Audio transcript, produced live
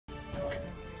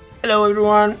Hello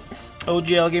everyone,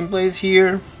 OGL Gameplays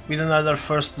here with another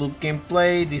first look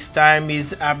gameplay. This time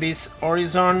is Abyss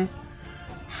Horizon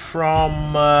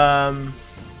from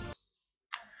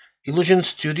Illusion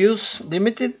Studios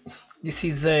Limited. This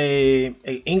is a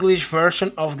English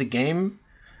version of the game,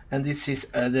 and this is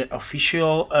the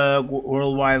official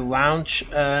worldwide launch.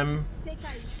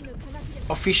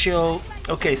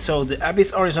 Okay, so the Abyss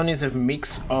Horizon is a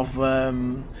mix of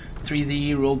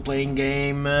 3D role-playing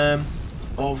game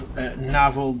of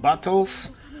naval battles.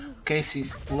 Okay,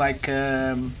 it's like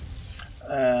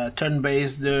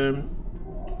turn-based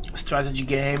strategy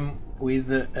game with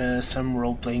some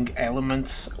role-playing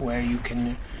elements where you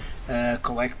can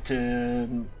collect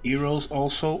heroes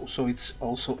also. So it's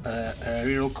also a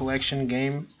hero collection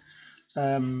game.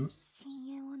 And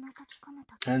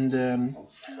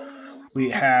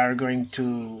we are going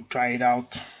to try it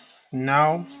out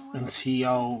now and see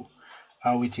how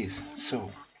it is. So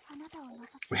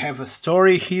we have a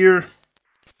story here.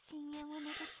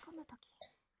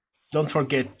 Don't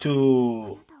forget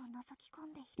to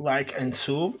like and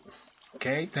sub.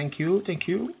 Okay, thank you.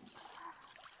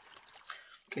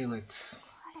 Okay, let's.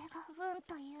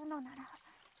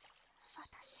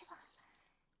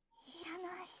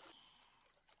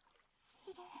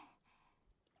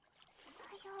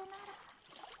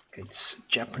 It's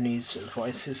Japanese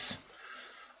voices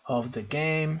of the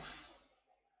game.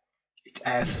 It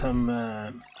has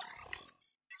some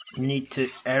neat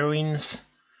heroines,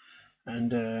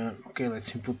 and okay,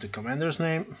 let's input the commander's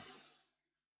name.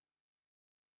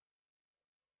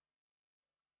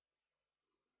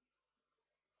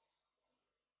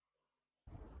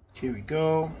 Here we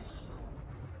go.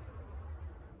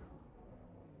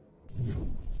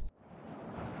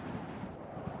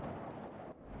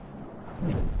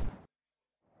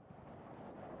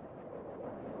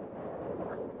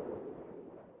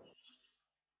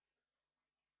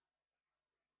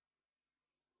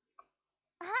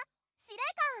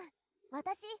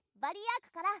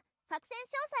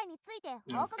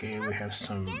 Okay, we have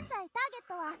some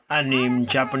anime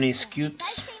Japanese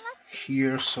cutes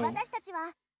here, so let's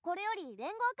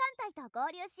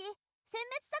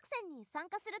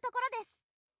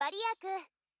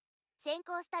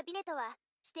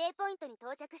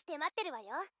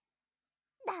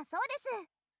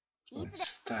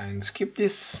try and skip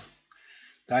this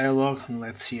dialogue and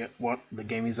let's see what the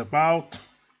game is about.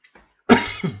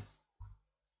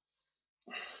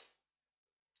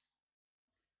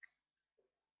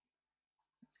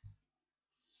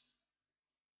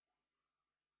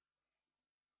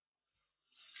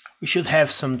 We should have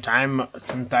some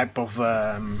type of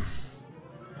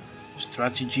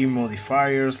strategy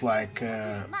modifiers like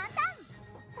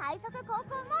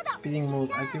speeding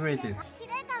mode activated.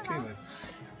 Okay, let's.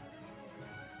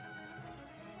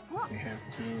 We have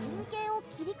to.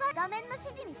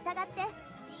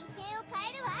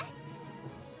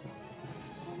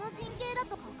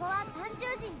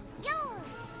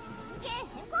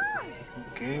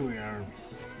 Okay, we are.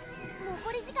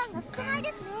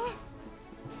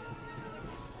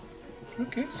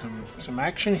 Okay, some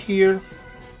action here.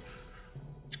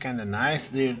 It's kind of nice.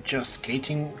 They're just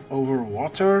skating over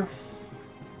water.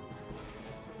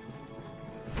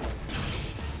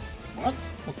 What?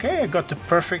 Okay, I got the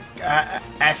perfect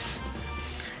S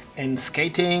in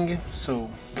skating. So,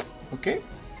 okay.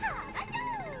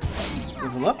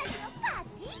 Level up.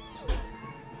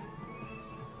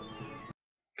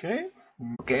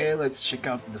 Okay, let's check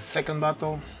out the second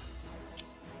battle.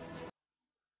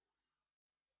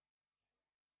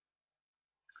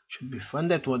 Should be fun.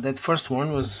 That first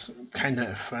one was kind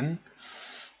of fun,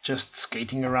 just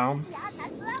skating around.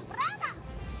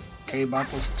 Okay,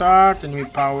 battle start, and we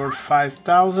powered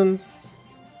 5,000.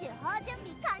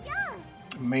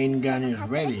 Main gun is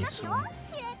ready, so.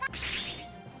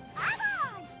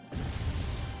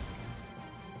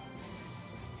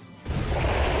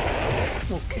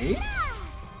 Okay.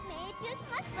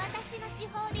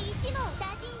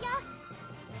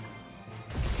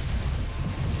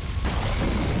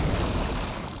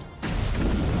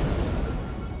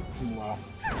 Wow.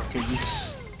 Okay,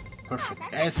 this perfect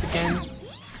S again.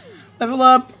 Level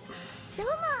up.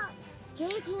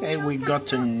 Okay, we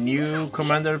got a new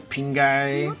commander,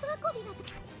 Pingai,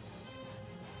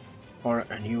 or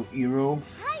a new hero.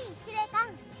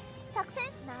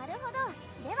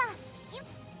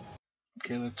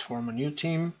 Okay, let's form a new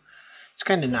team. It's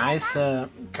kind of nice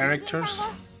characters.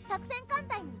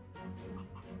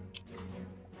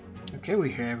 Okay,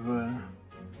 we have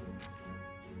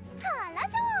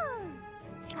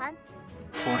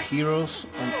 4 heroes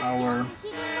on our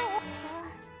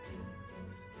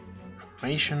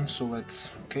information. So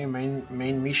let's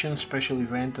main mission, special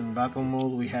event, and battle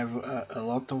mode. We have a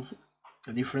lot of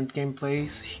different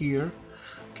gameplays here.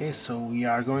 Okay, so we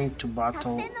are going to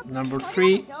battle number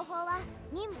 3.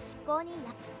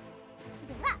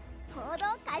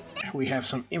 We have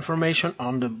some information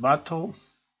on the battle.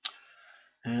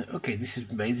 Okay, this is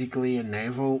basically a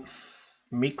naval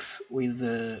mix with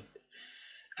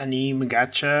anime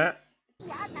gacha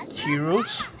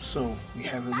heroes. So we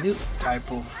have a new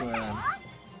type of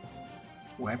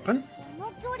weapon.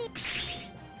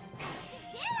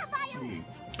 We're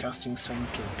casting some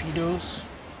torpedoes.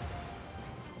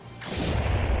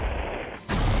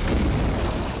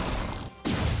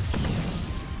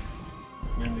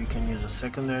 And we can use a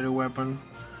secondary weapon,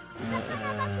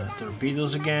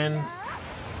 torpedoes again.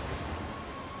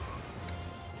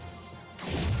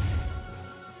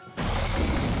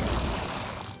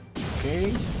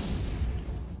 Okay,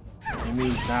 enemy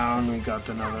is down, we got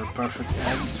another perfect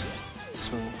S,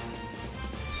 so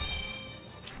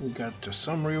we got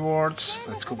some rewards.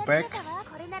 Let's go back.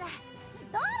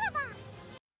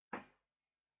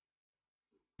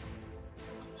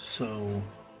 So,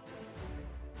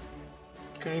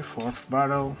 okay, 4th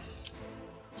battle.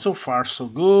 So far so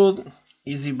good,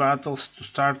 easy battles to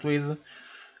start with,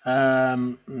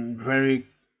 very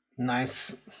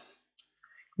nice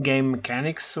game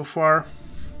mechanics so far,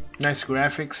 nice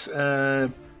graphics,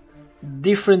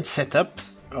 different setup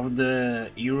of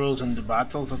the heroes and the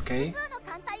battles. Okay,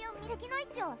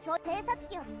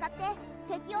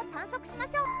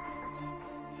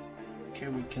 okay,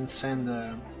 we can send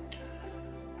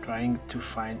trying to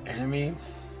find enemy.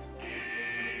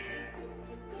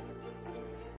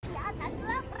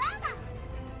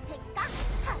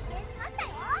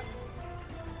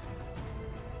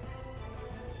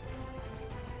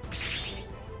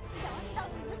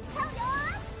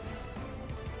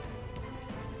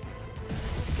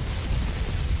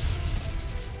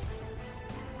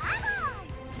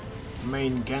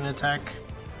 Main gun attack.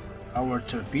 Our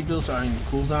torpedoes are in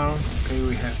cooldown. Okay,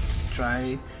 we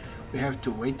have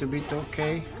to wait a bit.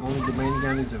 Okay, only the main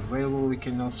gun is available. We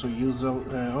can also use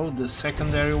the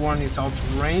secondary one is out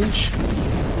of range.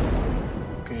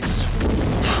 Okay, so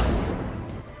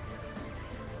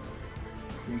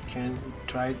we can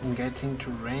try and get into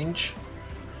range.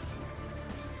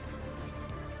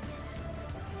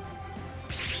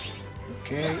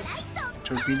 Okay,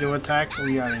 torpedo attack.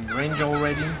 We are in range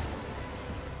already.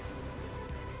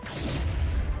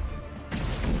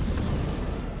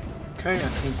 Okay, I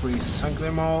think we sunk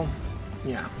them all.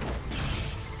 Yeah.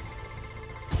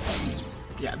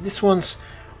 Yeah, this one's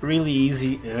really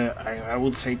easy. I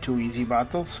would say 2 easy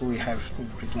battles. We have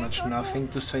pretty much nothing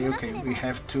to say. Okay, we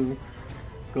have to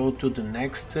go to the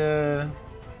next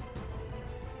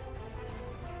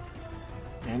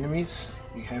enemies.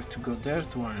 We have to go there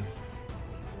to one.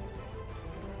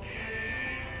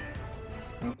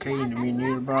 Okay, enemy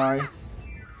nearby.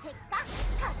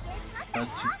 But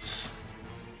it's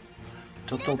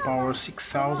total power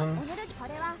 6000.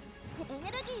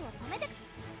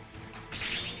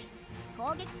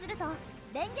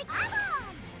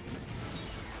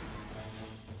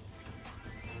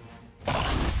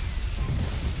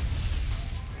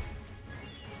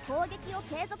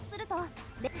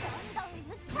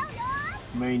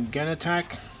 Main gun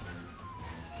attack.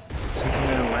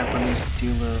 Secondary weapon is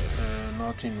still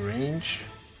not in range.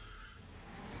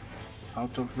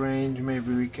 Out of range,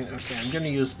 maybe we can. Okay, I'm gonna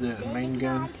use the main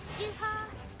gun.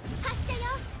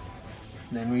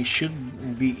 Then we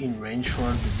should be in range for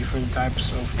the different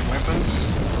types of weapons.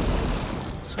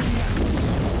 So yeah.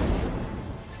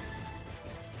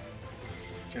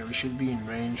 Okay, we should be in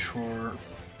range for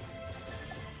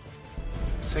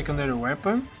secondary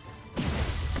weapon.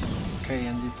 Okay,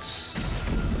 and it's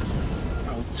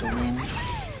out to win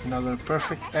another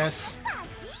perfect S.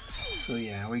 So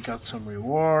yeah, we got some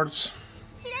rewards.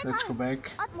 Let's go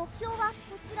back. I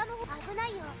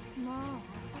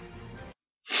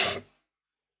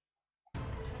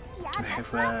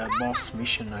have a boss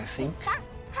mission, I think.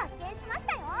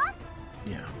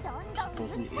 Yeah,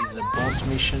 supposedly it's a boss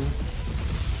mission.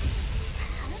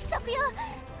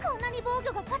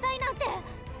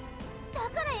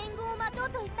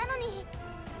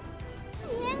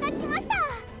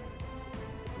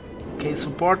 Okay,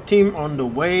 support team on the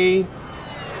way.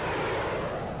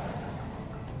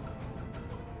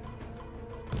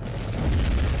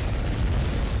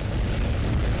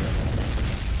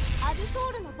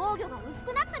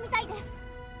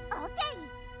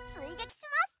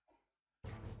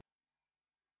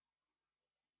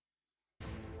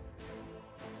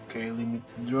 Okay, limit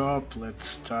drop. Let's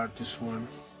start this one.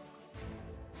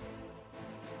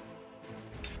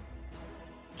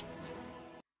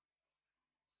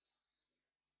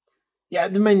 Yeah,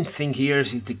 the main thing here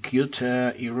is the cute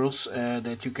heroes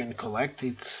that you can collect.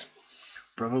 It's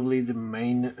probably the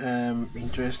main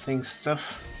interesting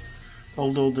stuff,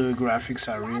 although the graphics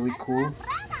are really cool.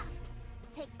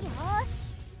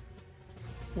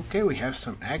 Okay, we have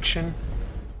some action.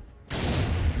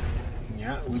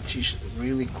 Yeah, which is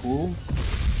really cool.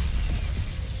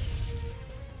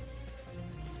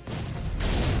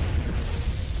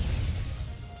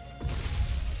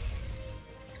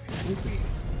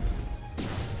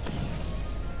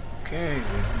 Okay,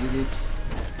 we did it.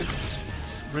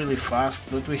 It's really fast,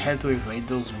 but we had to evade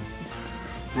those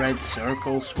red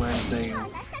circles when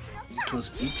it was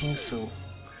eating, so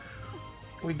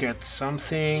we get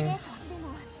something.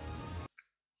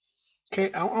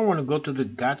 Okay, I want to go to the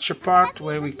gacha part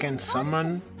where we can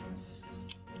summon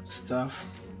stuff.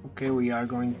 Okay, we are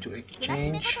going to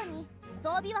exchange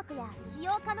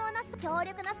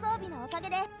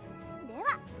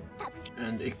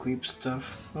and equip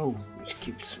stuff. Oh, it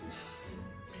keeps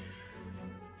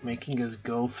making us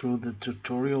go through the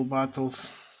tutorial battles.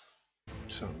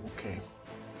 So okay,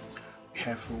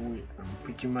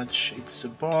 pretty much it's a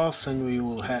boss, and we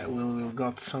will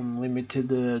got some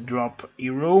limited drop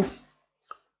hero.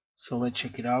 So let's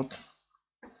check it out.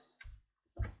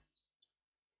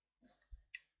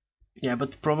 Yeah,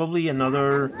 but probably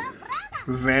another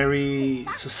very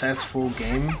successful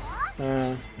game.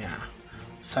 Yeah,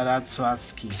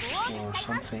 Saratswatsky or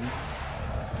something.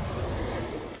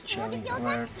 Challenge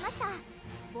alert.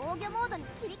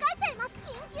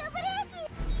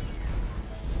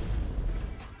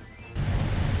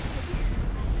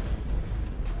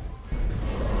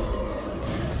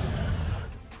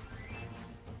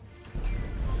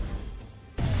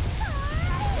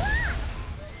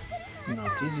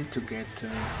 Not easy to get.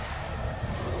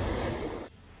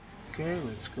 Okay,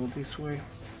 let's go this way.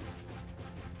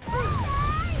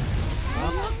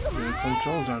 Oh, the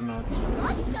controls are not.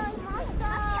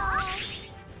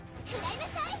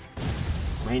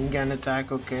 Main gun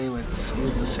attack. Okay, let's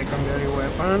use the secondary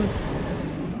weapon.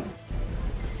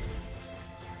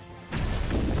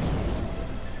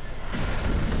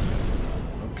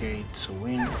 Okay, it's a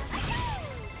win.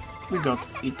 We got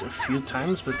it a few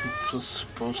times, but it was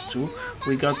supposed to.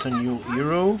 We got a new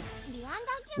hero,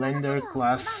 Lander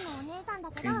class.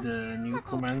 Okay, the new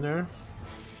commander.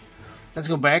 Let's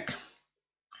go back.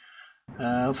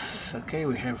 Okay,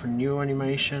 we have a new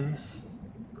animation.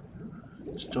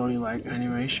 Story-like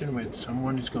animation where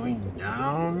someone is going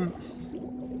down.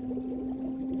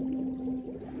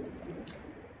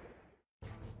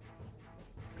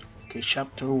 Okay,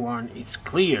 chapter 1 is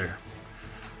clear.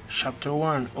 Chapter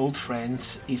 1, Old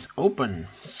Friends, is open.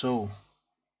 So,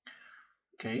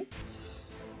 okay.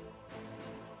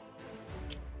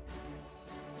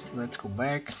 Let's go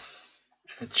back.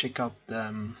 Let's check out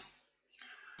the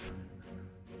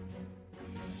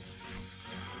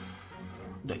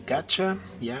gacha.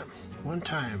 Yeah, one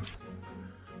time.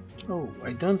 Oh,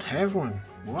 I don't have one.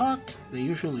 What? They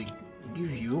usually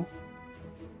give you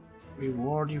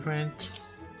reward event.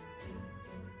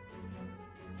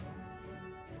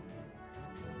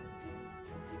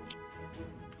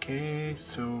 Okay,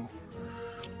 so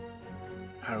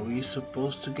are we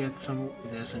supposed to get some?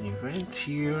 There's an event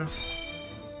here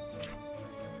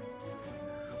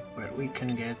where we can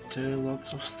get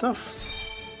lots of stuff.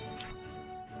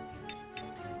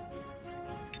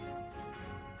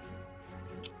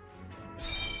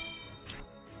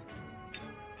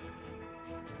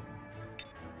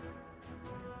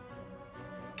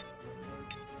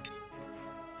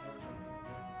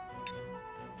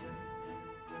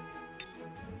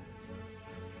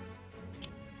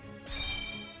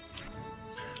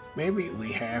 Maybe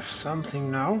we have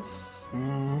something now.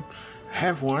 I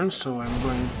have one, so I'm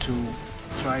going to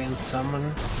try and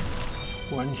summon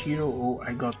one hero. Oh,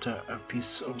 I got a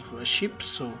piece of a ship,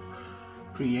 so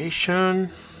creation.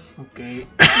 Okay,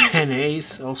 an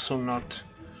ace, also not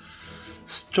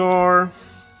store.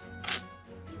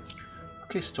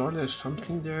 Okay, store, there's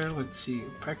something there. Let's see,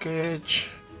 package.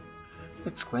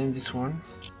 Let's claim this one.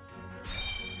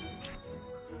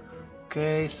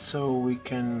 Okay, so we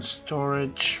can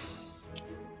storage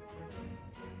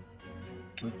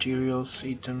materials,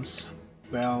 items,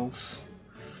 bells.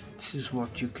 This is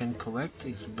what you can collect,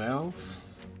 is bells.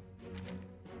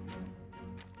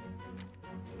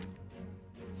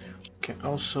 Can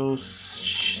also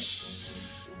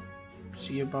see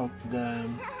about the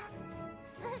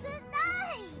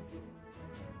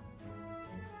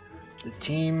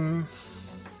team.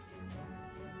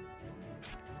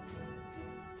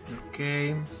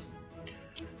 Okay,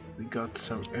 we got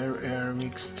some air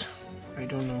mixed. I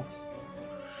don't know.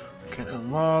 We can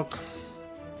unlock.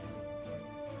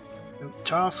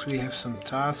 tasks. We have some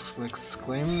tasks, let's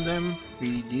claim them.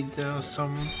 We did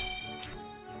some.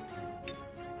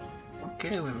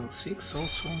 Okay, level 6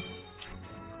 also.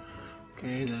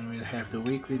 Okay, then we'll have the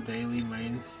weekly, daily,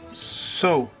 main.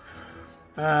 So,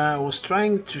 I was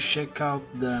trying to check out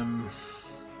the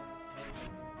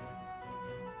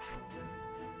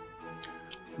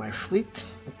my fleet.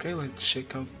 Okay, let's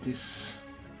check out this.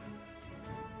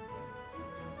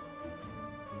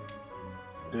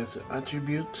 There's an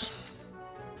attribute.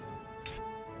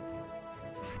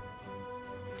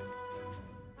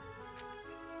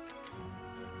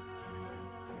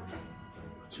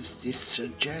 What does this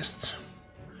suggest?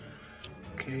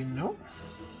 Okay, no.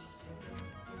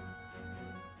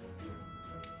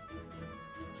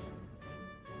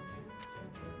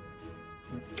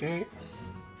 Okay.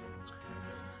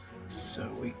 So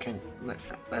we can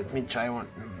let me try one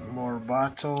more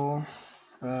battle.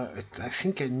 I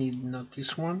think I need not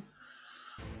this one,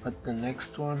 but the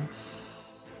next one.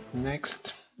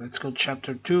 Next, let's go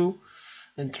chapter 2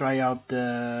 and try out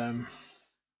the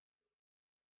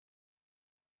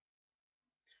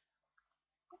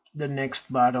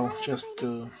next battle just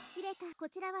to.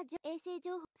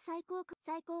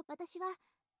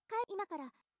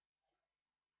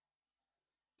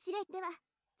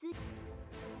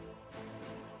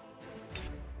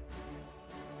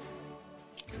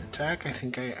 Attack. I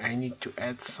think I need to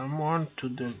add someone to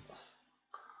the.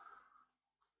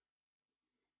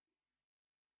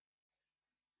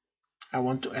 I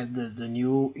want to add the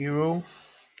new hero,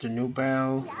 the new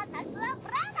bell.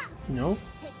 No.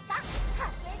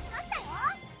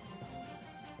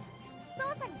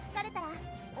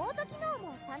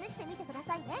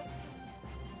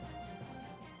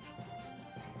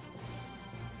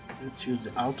 Let's use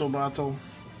the auto battle.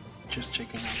 Just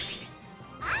checking out.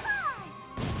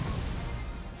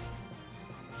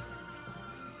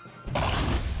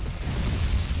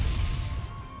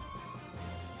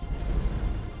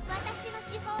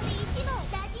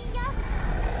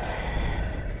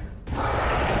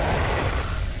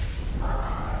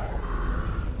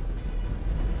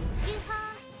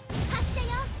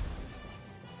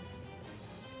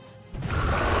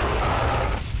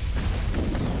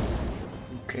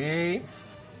 Okay.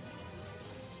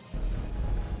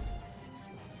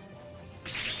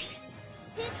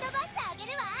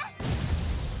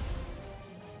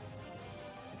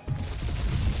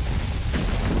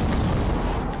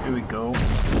 Here we go. So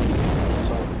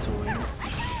it's a win.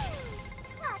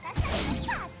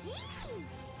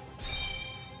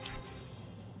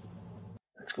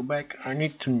 Let's go back. I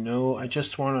need to know. I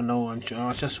just want to know. I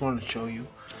just want to show you.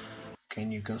 Okay,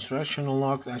 new construction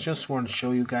unlocked. I just want to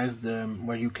show you guys the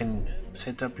where you can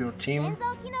set up your team.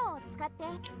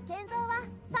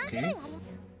 Okay.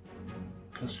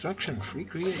 Construction free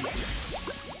creation.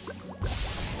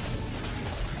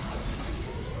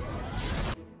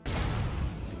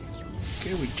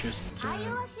 Okay, we just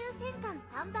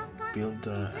build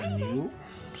a new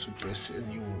suppress a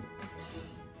new.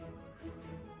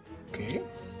 Okay.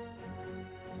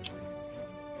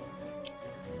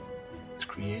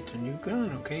 Create a new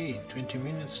gun. Okay, 20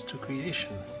 minutes to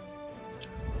creation.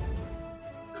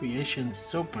 Creation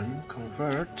is open.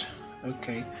 Convert.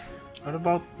 Okay. What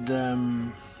about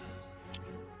the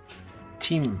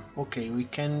team? Okay, we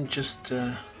can just.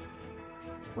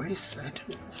 Where is that?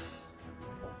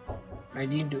 I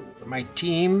need my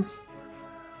team.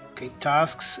 Okay,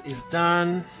 tasks is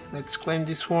done. Let's claim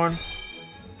this one.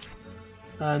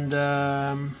 And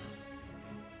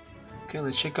okay,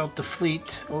 let's check out the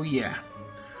fleet. Oh yeah.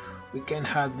 We can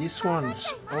have these ones.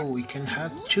 Oh, we can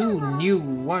have 2 new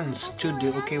ones to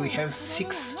do. Okay, we have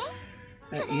 6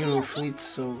 hero fleets.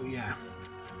 So yeah,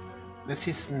 this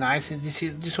is nice.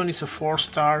 This one is a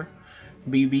 4-star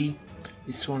BB.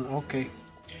 This one, okay.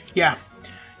 Yeah,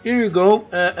 here you go.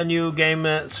 A new game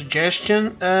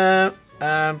suggestion.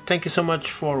 Thank you so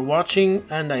much for watching,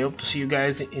 and I hope to see you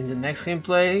guys in the next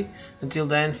gameplay. Until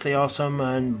then, stay awesome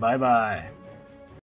and bye bye.